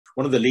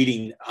one of the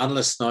leading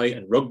analysts now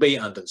in rugby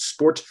and in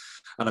sport.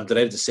 And I'm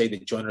delighted to say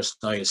that joining us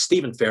now is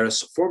Stephen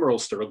Ferris, former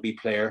Ulster rugby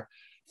player,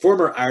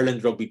 former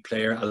Ireland rugby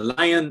player, a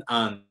lion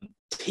and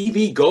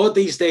TV god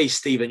these days,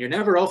 Stephen. You're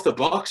never off the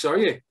box, are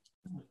you?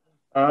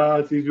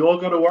 We all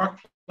got to work.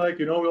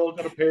 We all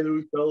got to pay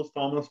those bills,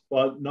 Thomas.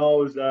 But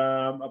no,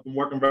 I've been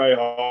working very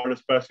hard,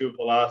 especially over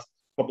the last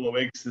couple of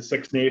weeks. The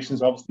Six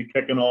Nations obviously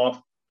kicking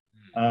off.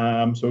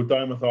 So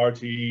down with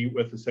RTE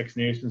with the Six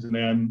Nations, and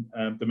then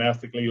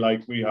domestically,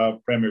 we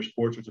have Premier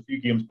Sports. There's a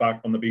few games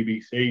back on the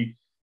BBC, a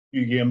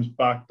few games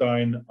back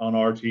down on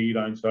RTE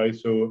down south.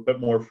 So a bit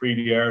more free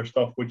to air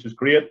stuff, which is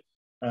great.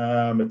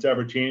 It's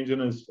ever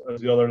changing, as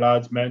the other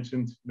lads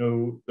mentioned.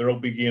 The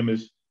rugby game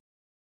is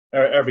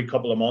every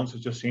couple of months. It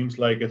just seems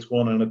like it's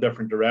going in a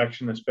different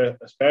direction,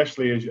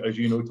 especially as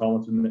you know,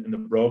 Thomas, in the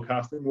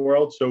broadcasting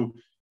world. So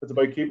it's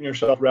about keeping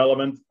yourself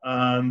relevant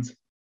and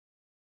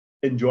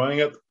enjoying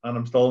it, and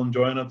I'm still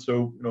enjoying it.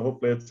 So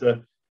hopefully it's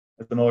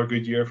another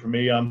good year for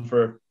me and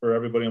for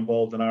everybody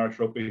involved in Irish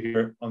rugby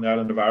here on the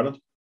island of Ireland.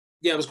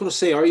 Yeah, I was going to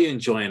say, are you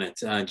enjoying it?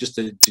 Just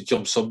to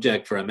jump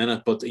subject for a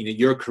minute, but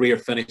your career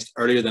finished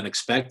earlier than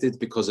expected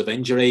because of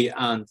injury,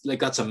 and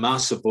that's a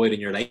massive void in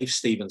your life,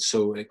 Stephen.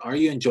 So, are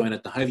you enjoying it?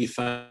 How have you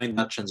found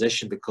that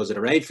transition? Because it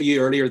arrived for you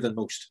earlier than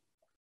most.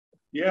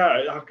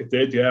 Yeah, it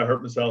did. Yeah, I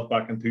hurt myself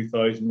back in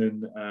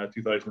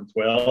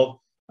 2012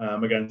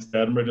 against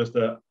Edinburgh. Just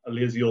a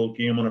lazy old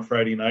game on a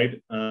Friday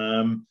night.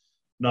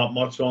 Not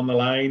much on the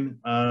line,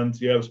 and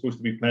I was supposed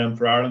to be playing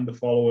for Ireland to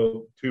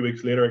follow 2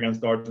 weeks later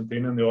against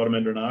Argentina in the autumn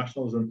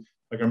internationals. And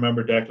I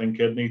remember Declan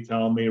Kidney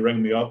telling me,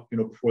 ring me up,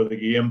 before the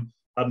game.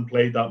 Hadn't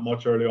played that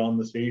much early on in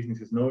the season. He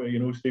says, no,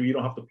 Steve, you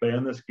don't have to play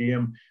in this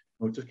game.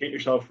 Just get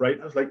yourself right.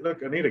 I was like,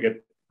 look, I need to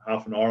get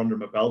half an hour under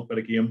my belt, bit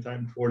of game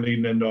time before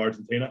leading into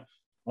Argentina.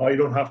 Oh, you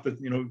don't have to,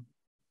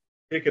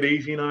 take it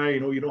easy now.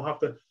 You don't have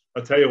to.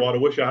 I'll tell you what, I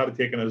wish I had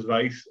taken his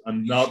advice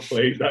and not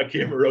played that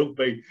game of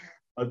rugby.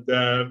 But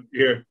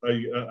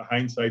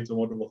hindsight's a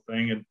wonderful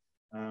thing,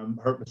 and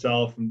hurt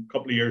myself and a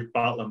couple of years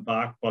battling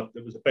back, but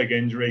it was a big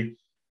injury,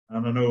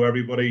 and I know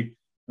everybody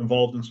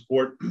involved in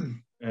sport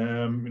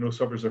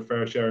suffers their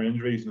fair share of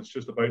injuries, and it's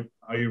just about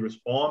how you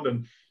respond.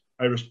 And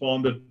I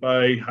responded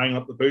by hanging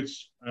up the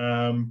boots.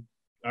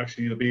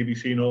 Actually, the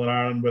BBC Northern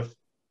Ireland with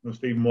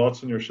Stephen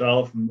Watson,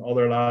 yourself, and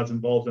other lads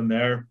involved in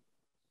there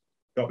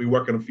got me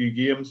working a few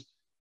games.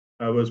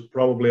 I was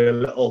probably a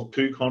little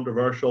too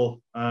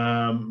controversial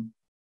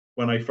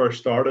when I first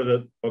started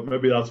it, but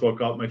maybe that's what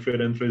got my foot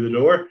in through the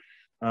door.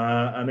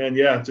 And then,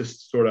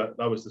 just sort of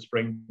that was the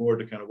springboard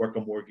to kind of work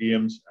on more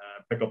games,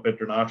 pick up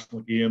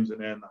international games,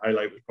 and then the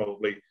highlight was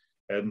probably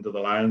heading to the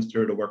Lions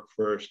tour to work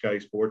for Sky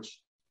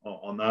Sports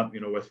on that,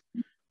 with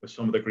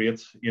some of the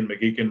greats, Ian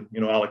McGeechan,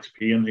 Alex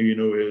Payne,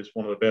 who is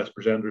one of the best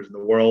presenters in the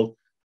world,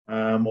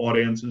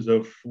 audiences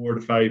of 4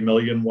 to 5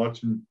 million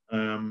watching,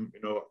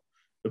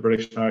 the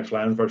British and Irish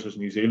Lions versus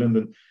New Zealand,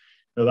 and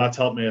that's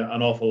helped me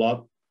an awful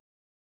lot.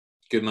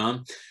 Good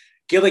man.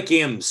 Gaelic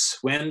games,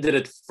 when did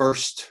it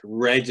first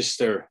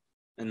register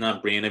in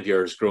that brain of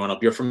yours growing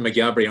up? You're from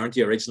McGabry, aren't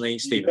you, originally,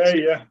 Stephen?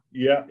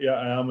 Yeah,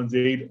 I am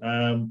indeed.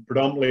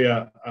 Predominantly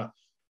a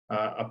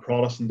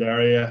Protestant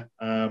area,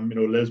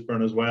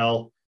 Lisburn as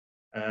well.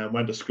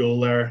 Went to school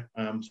there.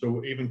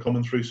 So even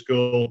coming through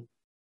school,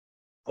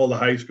 all the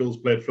high schools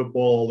played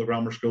football, all the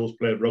grammar schools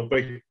played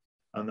rugby,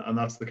 and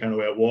that's the kind of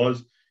way it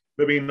was.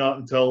 Maybe not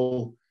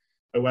until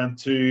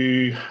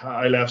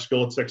I left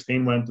school at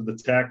 16, went to the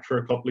Tech for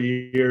a couple of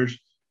years,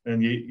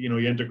 and you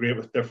integrate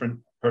with different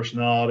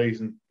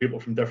personalities and people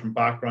from different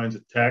backgrounds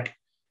at Tech.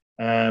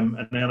 And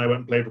then I went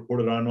and played for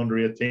Portadown under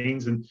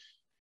 18s, and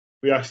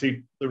there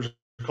was a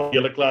couple of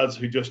Gaelic lads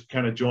who just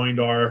kind of joined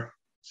our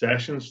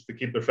sessions to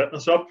keep their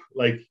fitness up.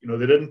 They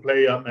didn't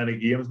play that many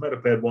games, might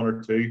have played 1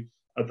 or 2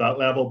 at that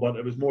level, but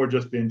it was more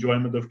just the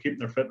enjoyment of keeping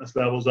their fitness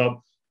levels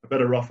up, a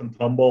bit of rough and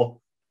tumble.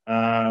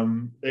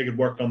 They could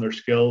work on their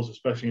skills,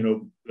 especially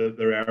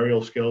their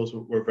aerial skills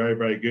were very,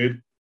 very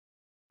good,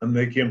 and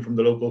they came from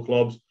the local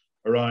clubs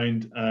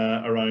around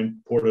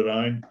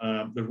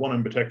Portadown. There's one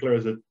in particular.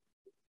 Is it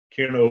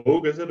Kieran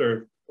Ogue? Is it,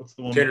 or what's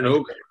the one? Kieran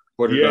Ogue.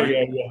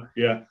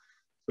 Yeah.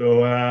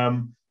 So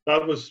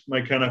that was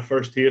my kind of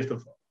first taste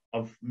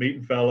of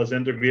meeting fellas,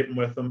 integrating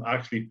with them,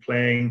 actually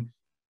playing,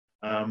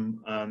 and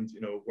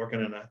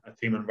working in a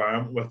team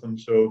environment with them.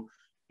 So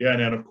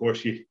and then of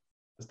course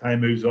as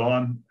time moves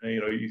on,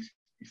 you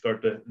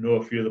start to know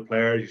a few of the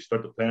players, you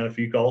start to play on a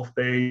few golf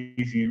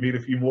days, you meet a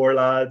few more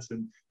lads,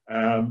 and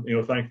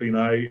thankfully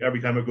now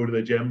every time I go to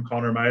the gym,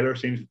 Conor Myler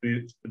seems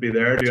to be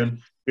there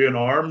doing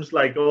arms.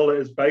 All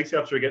his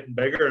biceps are getting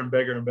bigger and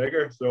bigger and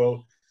bigger.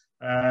 So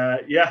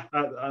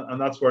and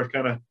that's where it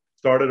kind of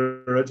started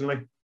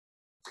originally.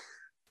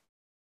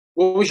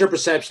 What was your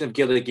perception of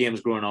Gaelic games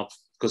growing up?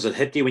 Because it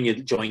hit you when you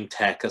joined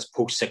Tech as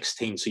post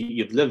 16, so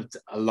you've lived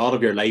a lot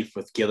of your life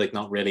with Gaelic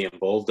not really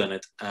involved in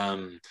it.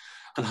 And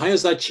how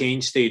has that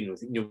changed, Stephen?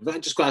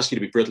 I'm just going to ask you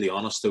to be brutally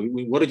honest.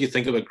 What did you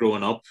think of it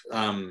growing up?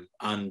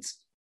 And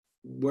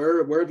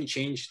where have you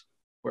changed?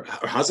 Or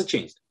has it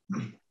changed?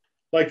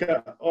 like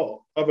I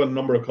have a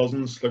number of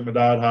cousins. Like my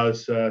dad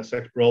has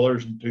 6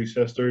 brothers and 2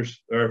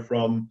 sisters. They're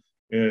from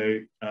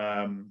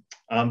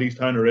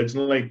Andystown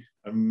originally,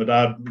 and my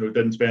dad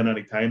didn't spend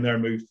any time there.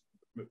 Moved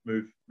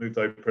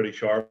out pretty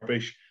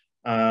sharpish.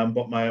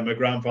 But my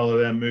grandfather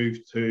then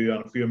moved to,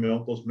 and a few of my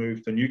uncles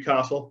moved to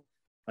Newcastle,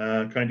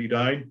 County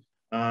Down,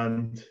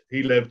 and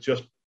he lived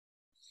just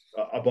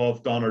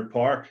above Donard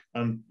Park.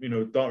 And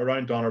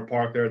around Donard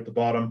Park there at the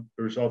bottom,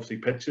 there's obviously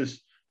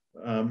pitches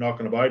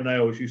knocking about, and I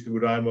always used to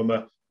go down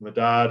with my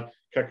dad,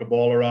 kick a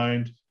ball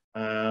around,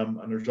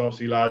 and there's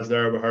obviously lads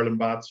there with hurling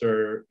bats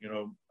or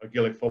a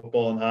Gaelic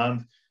football in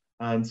hand.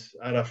 And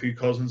I had a few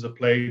cousins that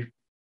played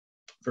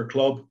for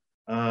club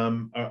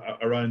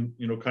around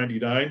County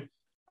Down.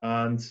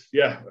 And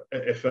yeah,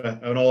 if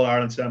an All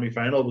Ireland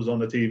semi-final was on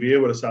the TV, I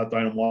would have sat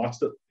down and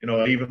watched it.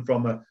 Even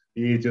from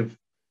the age of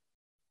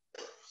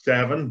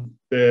 7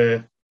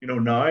 to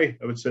now, I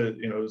would say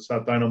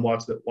sat down and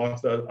watched it.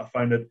 I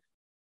found it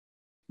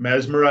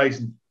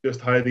mesmerising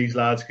just how these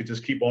lads could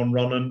just keep on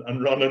running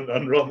and running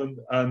and running,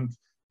 and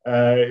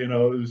it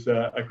was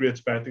a great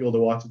spectacle to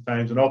watch at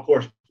times. And of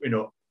course,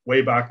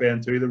 way back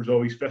then too, there was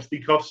always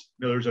fisticuffs.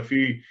 There's a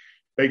few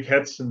big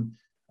hits, and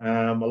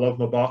I love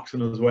my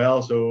boxing as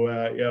well. So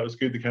yeah, it was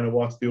good to kind of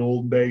watch the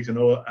olden days.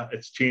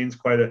 It's changed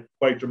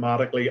quite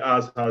dramatically,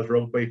 as has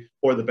rugby,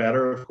 for the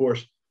better, of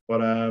course. But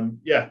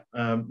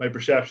my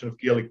perception of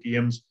Gaelic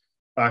games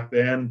back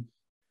then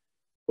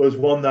was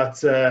one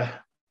that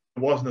it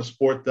wasn't a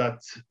sport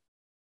that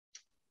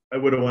I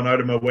would have went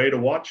out of my way to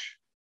watch.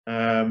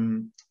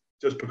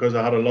 Just because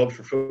I had a love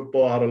for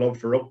football, I had a love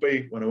for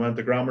rugby when I went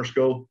to grammar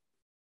school.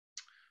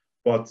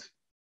 But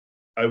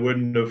I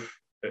wouldn't have,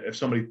 if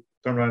somebody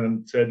turned around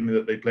and said to me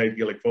that they played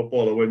Gaelic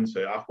football, I wouldn't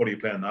say, what are you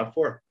playing that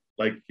for?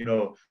 I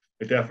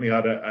definitely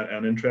had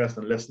an interest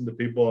and listened to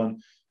people.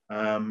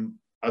 And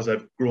as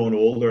I've grown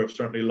older, I've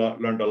certainly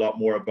learned a lot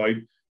more about,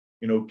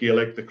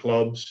 Gaelic, the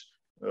clubs,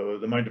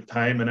 the amount of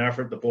time and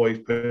effort the boys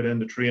put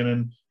into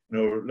training,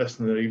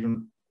 listening to,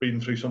 even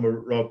reading through some of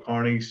Rob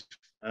Carney's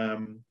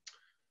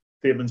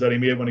statements that he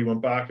made when he went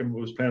back and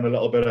was playing a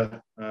little bit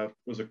of,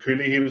 was it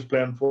Cooley he was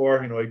playing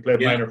for? He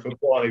played minor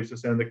football, and he was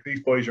just saying that these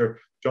boys are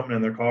jumping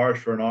in their cars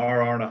for an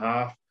hour and a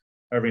half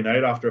every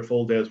night after a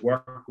full day's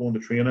work, going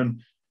to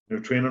training,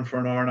 training for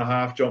an hour and a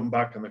half, jumping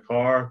back in the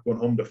car, going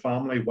home to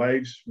family,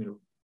 wives,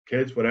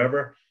 kids,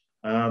 whatever.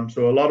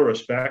 So a lot of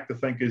respect, I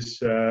think, is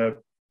the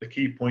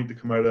key point to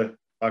come out of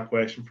that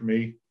question for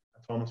me,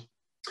 Thomas.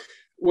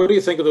 What do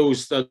you think of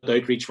that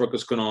outreach work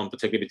that's going on,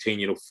 particularly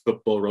between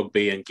football,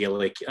 rugby, and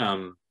Gaelic?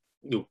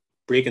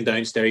 Breaking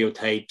down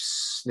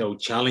stereotypes,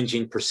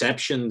 challenging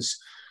perceptions,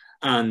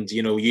 and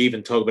you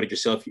even talk about it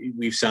yourself.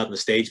 We've sat on the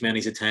stage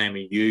many a time,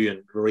 and you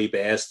and Rory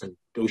Best and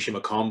Oisin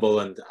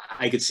McConville, and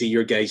I could see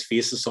your guys'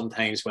 faces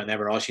sometimes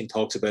whenever Oisin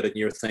talks about it, and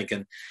you're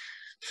thinking,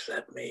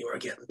 "Flip me, we're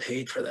getting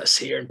paid for this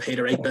here and paid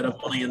the right bit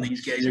of money, and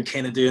these guys are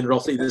kind of doing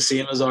roughly the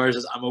same as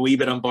ours." I'm a wee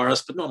bit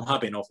embarrassed, but no, I'm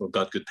happy enough we've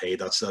got good pay.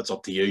 That's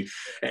up to you.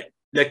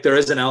 There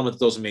is an element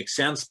that doesn't make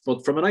sense,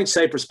 but from an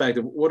outside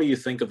perspective, what do you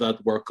think of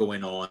that work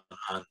going on?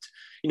 And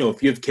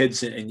if you have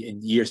kids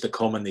in years to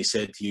come and they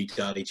said to you,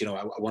 Daddy,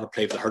 I want to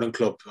play for the hurling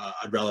club,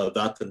 I'd rather have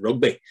that than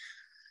rugby.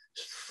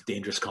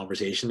 Dangerous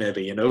conversation,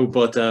 maybe,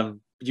 but would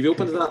you be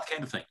open to that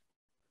kind of thing?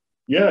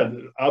 Yeah,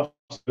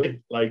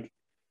 absolutely.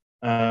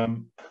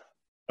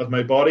 As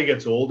my body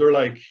gets older,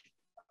 I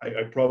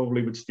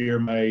probably would steer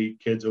my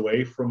kids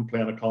away from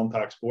playing a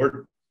contact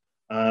sport.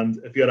 And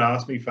if you had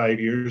asked me 5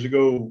 years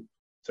ago,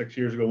 6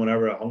 years ago,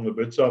 whenever I hung the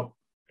boots up,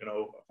 if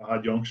I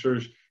had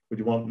youngsters, would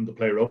you want them to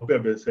play rugby? I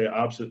would say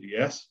absolutely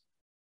yes.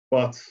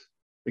 But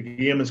the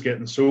game is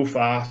getting so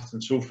fast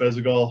and so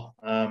physical,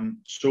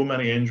 so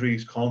many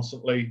injuries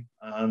constantly.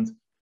 And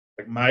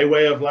my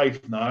way of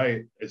life now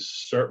is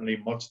certainly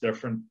much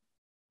different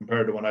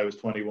compared to when I was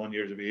 21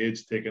 years of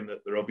age, taking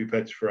the rugby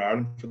pitch for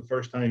Ireland for the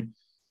first time.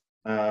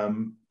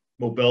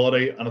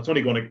 Mobility, and it's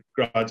only going to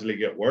gradually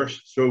get worse.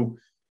 So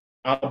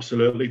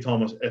absolutely,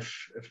 Thomas,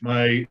 if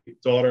my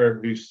daughter,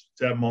 who's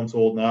 7 months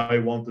old now,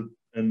 wanted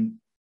in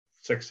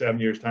 6-7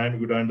 years' time to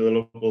go down to the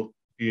local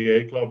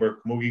GAA club or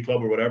Camogie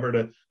club or whatever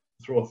to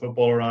throw a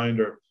football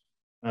around, or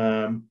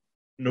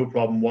no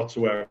problem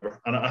whatsoever.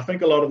 And I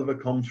think a lot of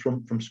it comes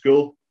from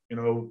school,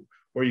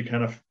 where you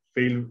kind of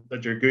feel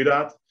that you're good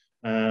at.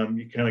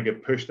 You kind of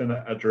get pushed in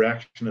a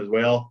direction as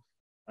well.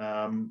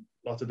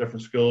 Lots of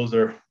different schools.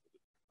 There,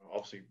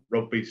 obviously,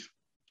 rugby's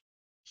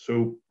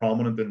so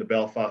prominent in the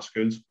Belfast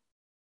schools.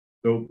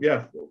 So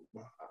yeah,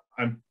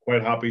 I'm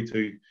quite happy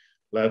to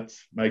let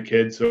my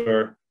kids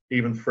or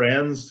even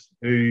friends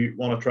who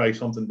want to try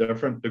something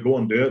different to go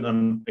and do it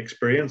and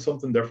experience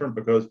something different,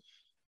 because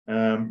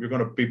you're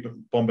going to be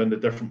bumping into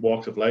different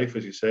walks of life,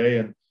 as you say,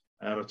 and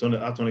that's only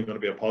going to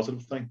be a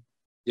positive thing.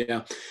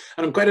 Yeah,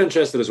 and I'm quite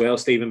interested as well,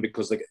 Stephen,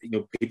 because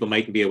people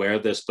mightn't be aware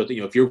of this, but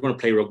if you're going to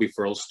play rugby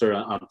for Ulster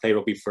and play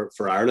rugby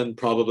for Ireland,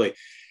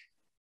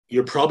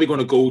 you're probably going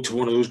to go to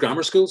one of those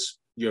grammar schools.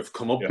 You've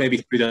come up maybe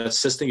through that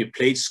system. You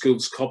played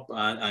Schools Cup,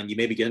 and you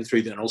maybe get in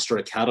through the Ulster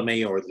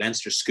Academy or the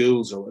Leinster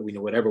Schools, or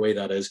whatever way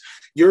that is.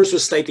 Yours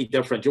was slightly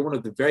different. You're one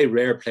of the very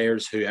rare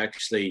players who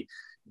actually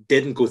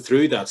didn't go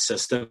through that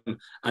system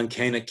and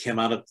kind of came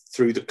at it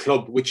through the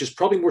club, which is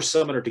probably more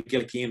similar to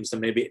Gaelic games than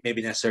maybe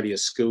necessarily a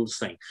schools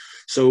thing.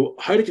 So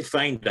how did you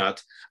find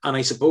that? And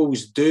I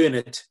suppose doing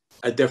it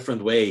a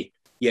different way,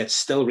 yet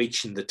still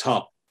reaching the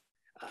top.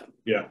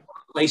 Yeah.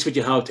 What advice would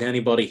you have to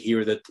anybody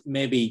here that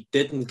maybe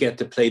didn't get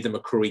to play the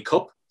McCrory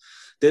Cup,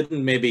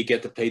 didn't maybe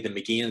get to play the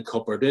McGean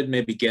Cup, or did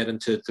maybe get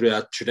into through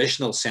that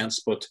traditional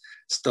sense, but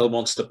still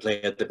wants to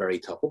play at the very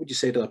top? What would you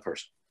say to that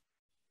person?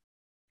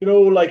 You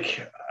know,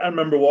 like, I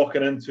remember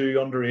walking into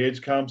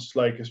underage camps,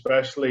 like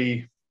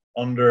especially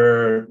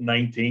under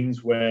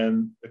 19s,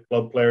 when the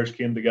club players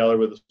came together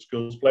with the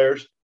schools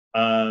players,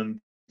 and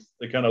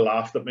they kind of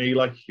laughed at me,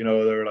 like, you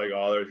know, they're like,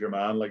 "Oh, there's your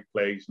man, like,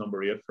 plays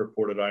number 8 for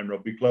Portadown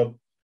Rugby Club,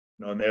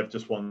 you know, and they've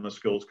just won the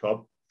schools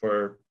cup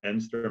for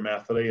Inster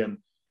Methody." And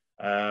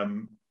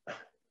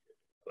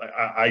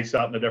I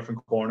sat in a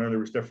different corner, and there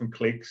was different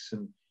cliques,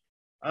 and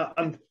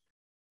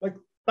like,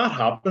 that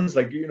happens.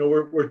 Like, you know,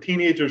 we're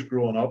teenagers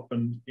growing up,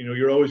 and, you know,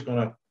 you're always going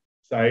to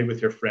side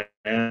with your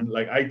friend.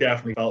 Like, I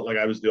definitely felt like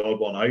I was the odd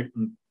one out.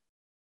 And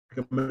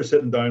I remember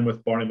sitting down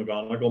with Barney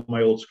McGonigal,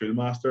 my old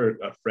schoolmaster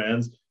at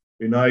Friends,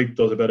 who now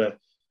does a bit of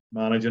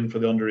managing for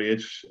the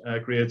underage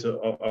grades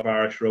of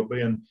Irish rugby.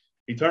 And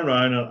he turned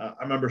around, and I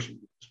remember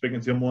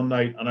speaking to him one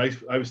night, and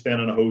I was staying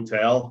in a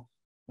hotel.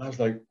 And I was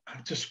like, I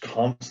just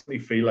constantly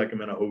feel like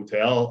I'm in a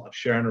hotel. I'm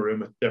sharing a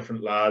room with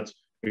different lads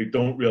who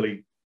don't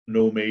really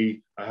know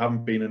me. I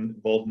haven't been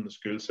involved in the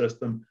school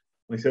system.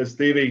 And he says,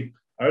 "Stevie,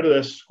 out of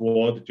this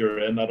squad that you're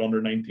in, that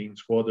under-19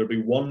 squad, there'll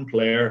be one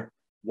player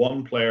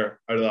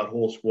out of that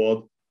whole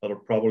squad that'll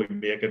probably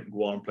make it and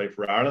go on and play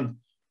for Ireland."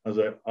 I was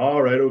like,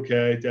 "All right,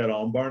 okay, dead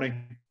on, Barney."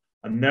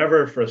 And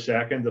never for a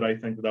second did I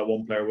think that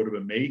one player would have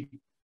been me.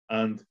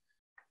 And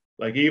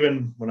like,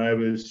 even when I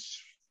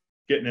was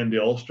getting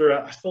into Ulster,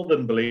 I still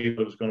didn't believe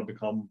I was going to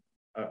become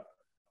a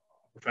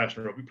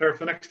professional rugby player for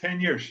the next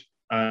 10 years.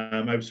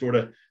 I was sort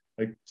of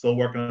like still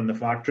working in the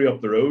factory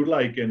up the road,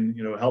 like, and,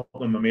 you know,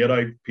 helping my mate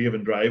out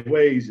paving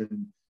driveways.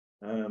 And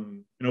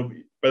you know,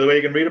 by the way,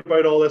 you can read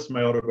about all this in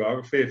my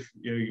autobiography. If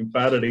you know, you can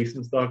buy it at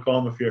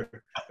eastons.com if you're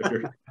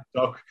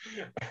stuck.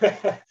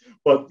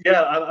 But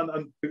yeah,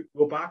 and to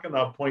go back on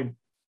that point,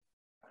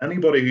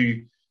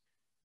 anybody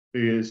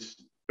who has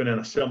been in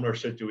a similar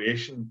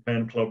situation,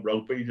 playing club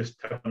rugby, just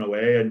tipping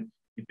away, and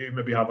you do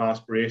maybe have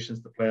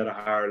aspirations to play at a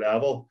higher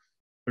level,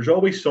 there's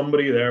always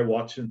somebody there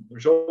watching.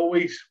 There's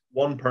always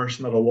one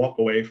person that'll walk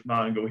away from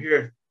that and go,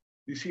 "Here,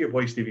 you see your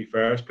boy Stephen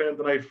Ferris playing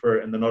tonight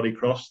in the Nutty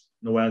Crust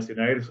on the Wednesday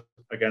night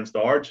against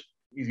Ards.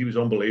 He was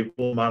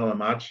unbelievable, man of the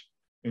match,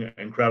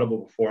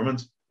 incredible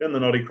performance." Then the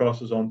Nutty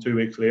Crust is on 2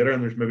 weeks later,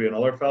 and there's maybe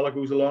another fella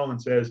goes along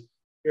and says,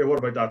 "Here, what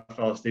about that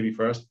fella Stevie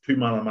Ferris? 2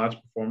 man of the match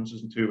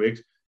performances in 2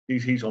 weeks.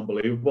 He's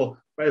unbelievable.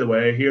 By the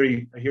way, I hear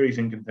he's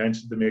in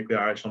contention to make the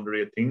Irish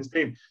under-18s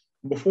team."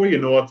 And before you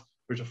know it,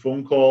 there's a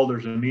phone call,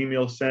 there's an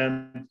email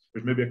sent,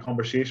 there's maybe a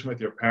conversation with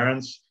your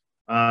parents,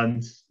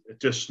 and it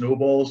just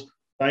snowballs.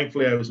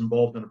 Thankfully, I was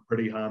involved in a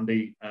pretty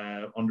handy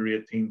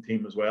under-18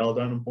 team as well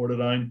down in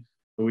Portadown.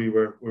 So we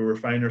were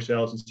finding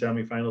ourselves in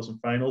semi-finals and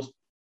finals.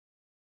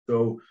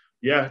 So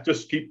yeah,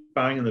 just keep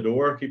banging the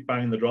door, keep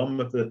banging the drum.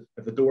 If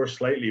the door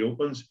slightly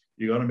opens,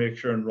 you got to make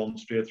sure and run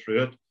straight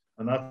through it.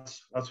 And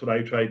that's what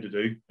I tried to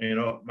do. You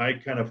know, my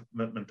kind of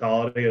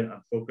mentality and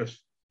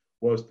focus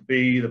was to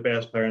be the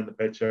best player in the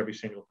pitch every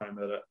single time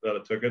that I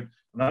took it.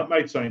 And that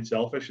might sound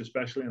selfish,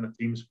 especially in a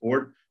team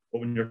sport, but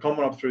when you're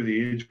coming up through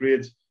the age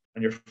grades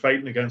and you're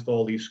fighting against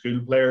all these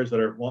school players that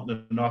are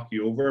wanting to knock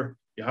you over,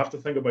 you have to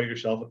think about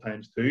yourself at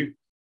times too.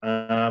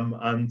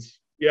 And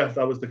yeah,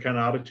 that was the kind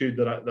of attitude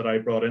that I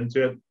brought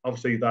into it.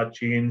 Obviously, that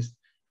changed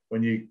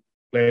when you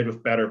played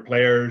with better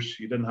players.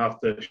 You didn't have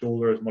to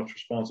shoulder as much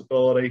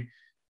responsibility.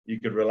 You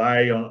could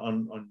rely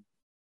on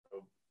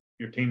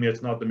your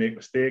teammates not to make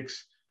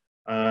mistakes.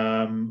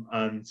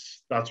 And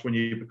that's when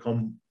you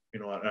become, you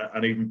know,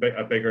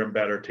 a bigger and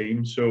better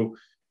team. So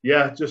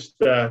yeah, just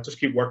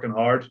keep working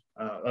hard.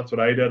 That's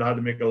what I did. I had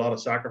to make a lot of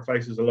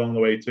sacrifices along the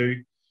way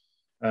too.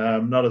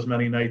 Not as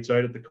many nights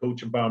out at the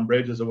coach and Bound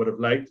Bridge as I would have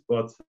liked,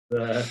 but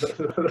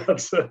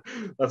that's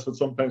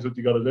sometimes what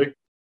you got to do.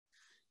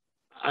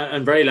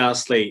 And very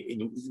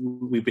lastly,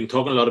 we've been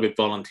talking a lot about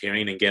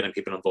volunteering and getting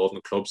people involved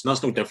in clubs, and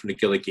that's no different to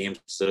Gaelic games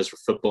as it is for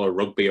football or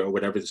rugby or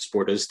whatever the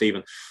sport is,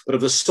 Stephen. But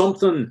if there's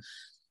something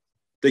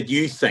that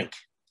you think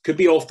could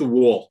be off the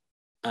wall,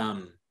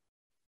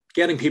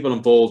 getting people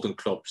involved in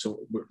clubs. So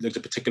there's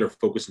a particular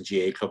focus in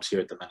GAA clubs here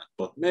at the minute,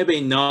 but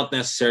maybe not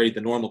necessarily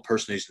the normal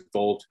person who's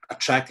involved,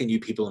 attracting new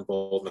people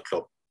involved in the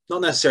club,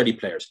 not necessarily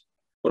players.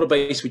 What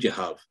advice would you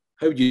have?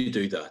 How would you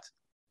do that?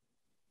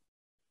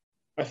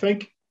 I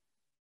think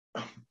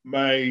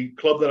my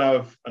club that I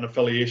have an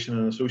affiliation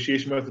and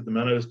association with at the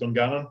minute is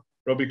Dungannon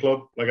Rugby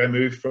Club. Like, I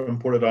moved from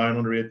Portadown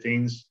under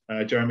 18s.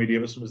 Jeremy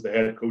Davison was the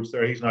head coach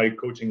there. He's now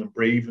coaching in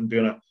Breve and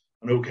doing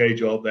an okay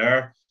job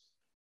there.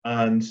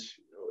 And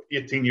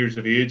 18 years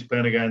of age,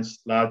 playing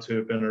against lads who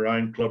have been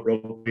around club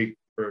rugby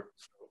for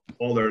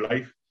all their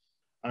life.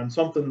 And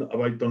something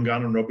about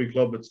Dungannon Rugby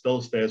Club that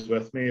still stays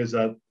with me is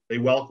that they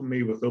welcomed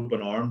me with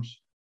open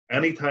arms.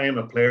 Anytime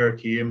a player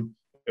came,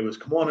 it was,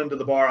 come on into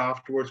the bar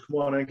afterwards, come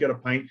on in, get a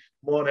pint,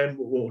 come on in,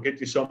 we'll get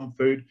you some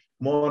food,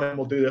 come on in,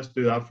 we'll do this,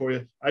 do that for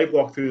you. I've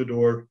walked through the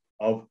door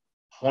of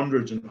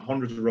hundreds and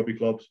hundreds of rugby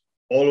clubs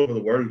all over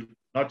the world,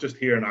 not just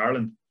here in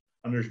Ireland.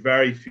 And there's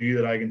very few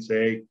that I can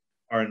say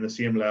are in the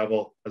same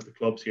level as the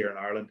clubs here in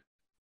Ireland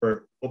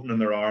for opening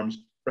their arms,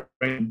 for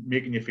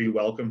making you feel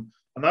welcome.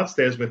 And that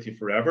stays with you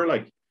forever.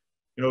 Like,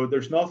 you know,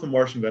 there's nothing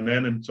worse than going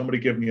in and somebody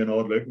giving you an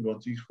odd look and going,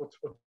 geez, what's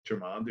your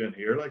man doing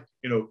here? Like,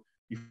 you know,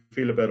 you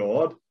feel a bit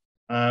odd.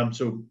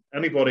 So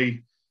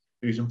anybody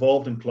who's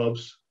involved in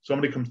clubs,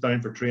 somebody comes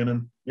down for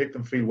training, make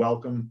them feel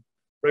welcome,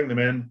 bring them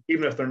in,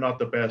 even if they're not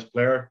the best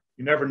player.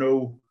 You never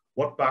know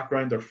what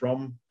background they're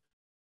from.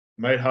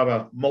 You might have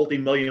a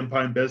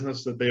multi-million-pound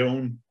business that they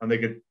own and they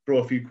could throw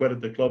a few quid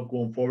at the club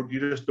going forward. You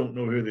just don't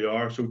know who they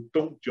are. So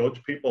don't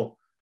judge people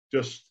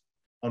just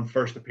on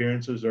first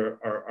appearances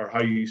or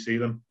how you see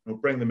them. You know,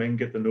 bring them in,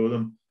 get to know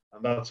them.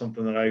 And that's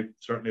something that I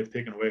certainly have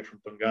taken away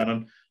from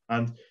Dungannon.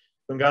 And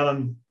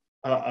Dungannon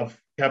have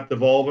kept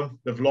evolving.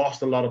 They've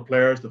lost a lot of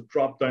players. They've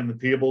dropped down the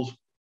tables.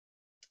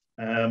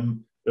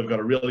 They've got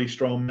a really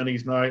strong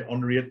minis now.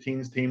 Under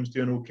 18s team's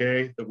doing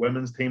okay. The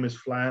women's team is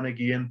flying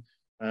again.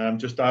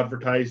 Just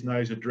advertised now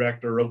as a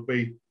director of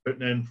rugby,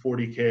 putting in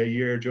 40k a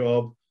year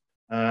job.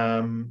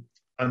 And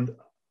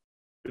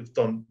it's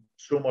done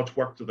so much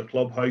work to the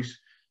clubhouse.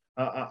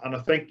 And I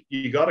think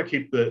you got to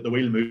keep the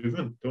wheel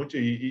moving, don't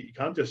you? You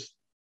can't just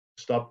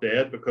stop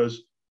dead,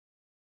 because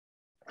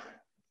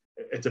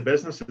it's a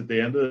business at the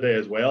end of the day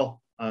as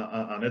well,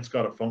 and it's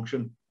got to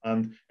function.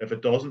 And if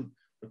it doesn't,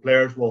 the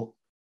players will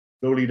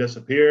slowly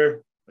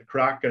disappear. The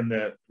crack and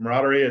the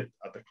camaraderie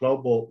at the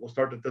club will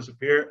start to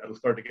disappear. It'll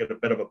start to get a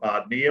bit of a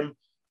bad name,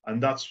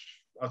 and that's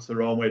the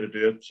wrong way to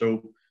do it.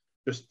 So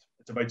it's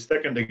about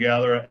sticking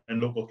together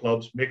in local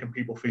clubs, making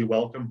people feel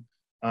welcome,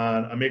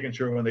 and making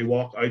sure when they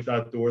walk out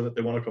that door that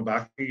they want to come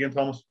back again,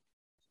 Thomas.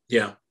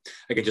 Yeah,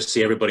 I can just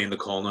see everybody in the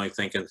call now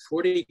thinking,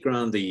 40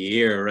 grand a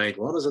year, right?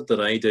 What is it that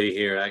I do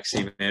here,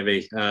 actually,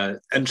 maybe?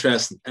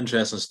 Interesting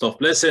stuff.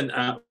 Listen,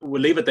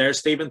 we'll leave it there,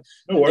 Stephen.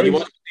 No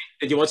worries.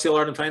 Did you watch the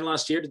All-Ireland final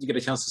last year? Did you get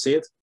a chance to see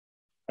it?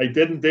 I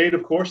did indeed.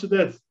 Of course I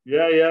did.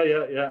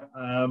 Yeah.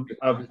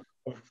 I've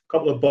a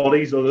couple of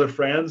buddies, other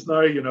friends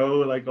now, you know,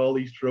 like all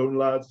these Tyrone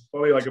lads. It's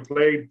funny, like I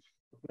played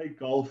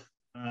golf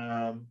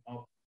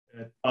up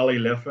at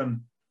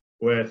Ballyliffin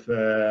with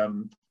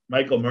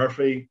Michael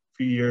Murphy a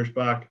few years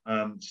back,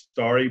 and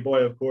Starry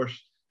Boy, of course,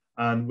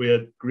 and we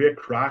had great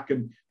crack,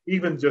 and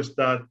even just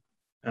that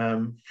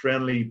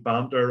friendly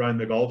banter around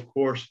the golf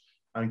course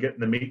and getting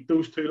to meet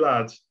those two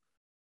lads.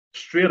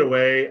 Straight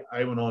away,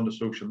 I went on to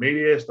social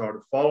media,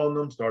 started following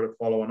them, started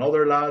following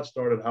other lads,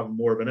 started having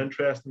more of an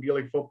interest in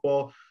Gaelic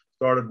football,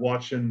 started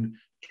watching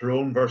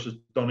Tyrone versus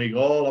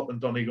Donegal up in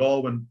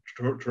Donegal when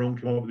Tyrone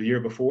came up the year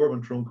before,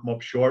 when Tyrone came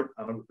up short.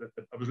 And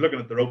I was looking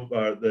at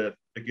the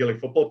Gaelic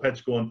football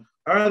pitch going,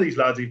 how are these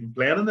lads even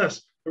playing in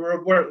this? They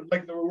were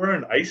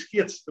wearing ice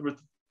skates. There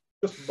was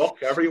just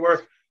muck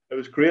everywhere. It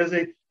was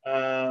crazy.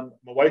 My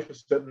wife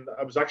was sitting,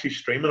 I was actually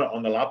streaming it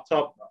on the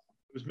laptop.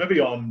 It was maybe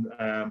on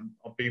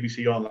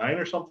BBC Online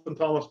or something,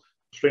 Thomas,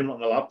 streaming it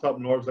on the laptop,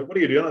 and Laura was like, what are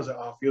you doing? I was like,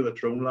 a few of the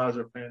Tyrone lads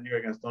are playing here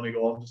against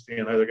Donegal, just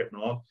seeing how they're getting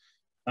on.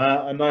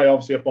 And now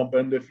obviously I bump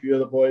into a few of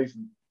the boys,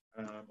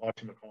 and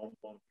Archie McCollum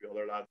and a few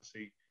other lads to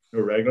see, you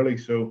know, regularly.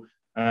 So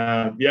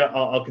yeah,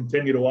 I'll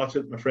continue to watch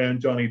it. My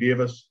friend Johnny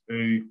Davis,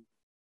 who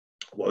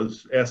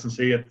was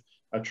S&C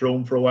at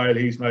Tyrone for a while,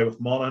 he's now with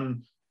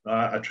Monaghan.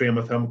 I train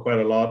with him quite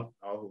a lot.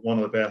 One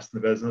of the best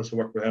in the business. I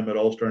worked with him at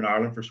Ulster and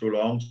Ireland for so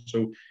long,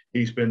 so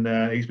he's been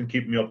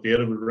keeping me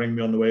updated. Would ring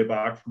me on the way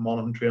back from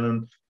Monaghan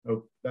training. You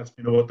know, lets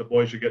me know what the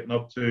boys are getting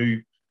up to,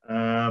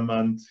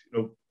 and you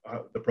know,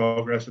 the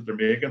progress that they're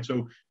making.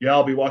 So yeah,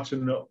 I'll be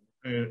watching,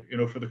 you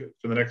know, for the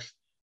next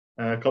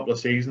couple of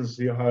seasons,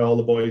 see how all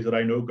the boys that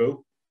I know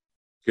go.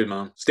 Good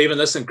man, Stephen.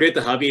 Listen, great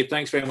to have you.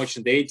 Thanks very much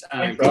indeed.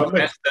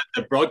 The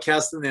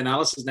broadcasting, the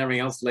analysis, and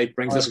everything else light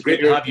brings us.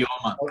 Great to have you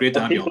on, man. Great to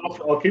have you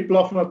on. I'll keep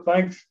bluffing it.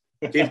 Thanks.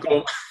 Keep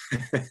going.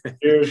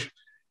 Cheers.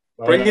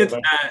 Brilliant.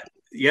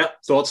 Yeah,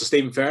 thoughts of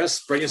Stephen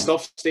Ferris. Brilliant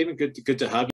stuff, Stephen. Good to have you.